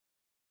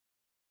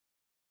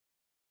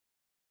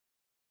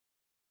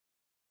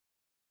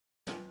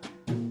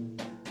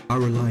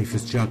Our life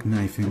is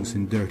jack-knifings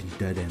and dirty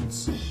dead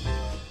ends.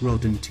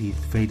 Rotten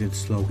teeth, faded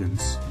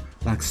slogans,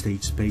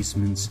 backstage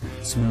basements,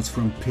 smells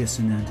from piss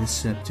and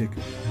antiseptic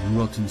and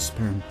rotten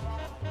sperm.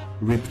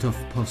 Ripped off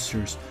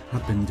posters,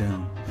 up and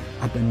down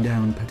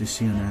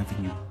Pattisian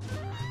Avenue.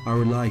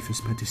 Our life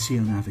is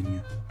Pattisian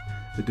Avenue,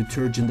 the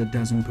detergent that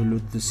doesn't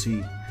pollute the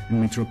sea.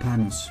 And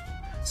Manos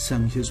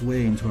sung his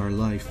way into our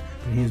life,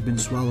 but he has been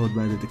swallowed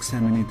by the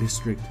Dexamene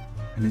district,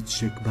 and its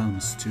chick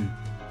bounce too.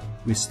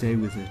 We stay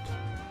with it.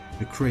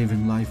 A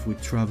craven life, we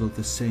travel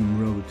the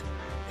same road.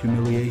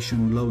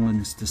 Humiliation,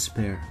 loneliness,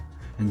 despair,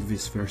 and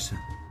vice versa.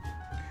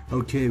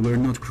 Okay, we're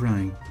not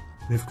crying.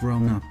 We've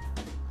grown up.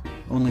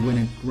 Only when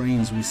it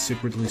rains we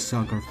secretly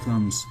suck our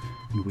thumbs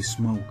and we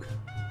smoke.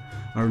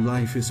 Our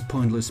life is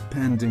pointless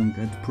pending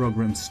at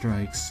program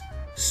strikes,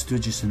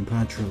 stooges and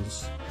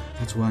patrols.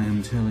 That's why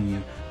I'm telling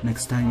you,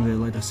 next time they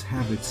let us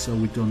have it so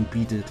we don't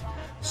beat it,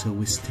 so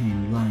we stay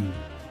in line.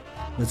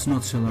 Let's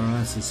not sell our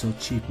asses so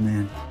cheap,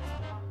 man.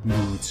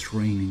 No, it's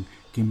raining.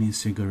 Give me a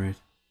cigarette.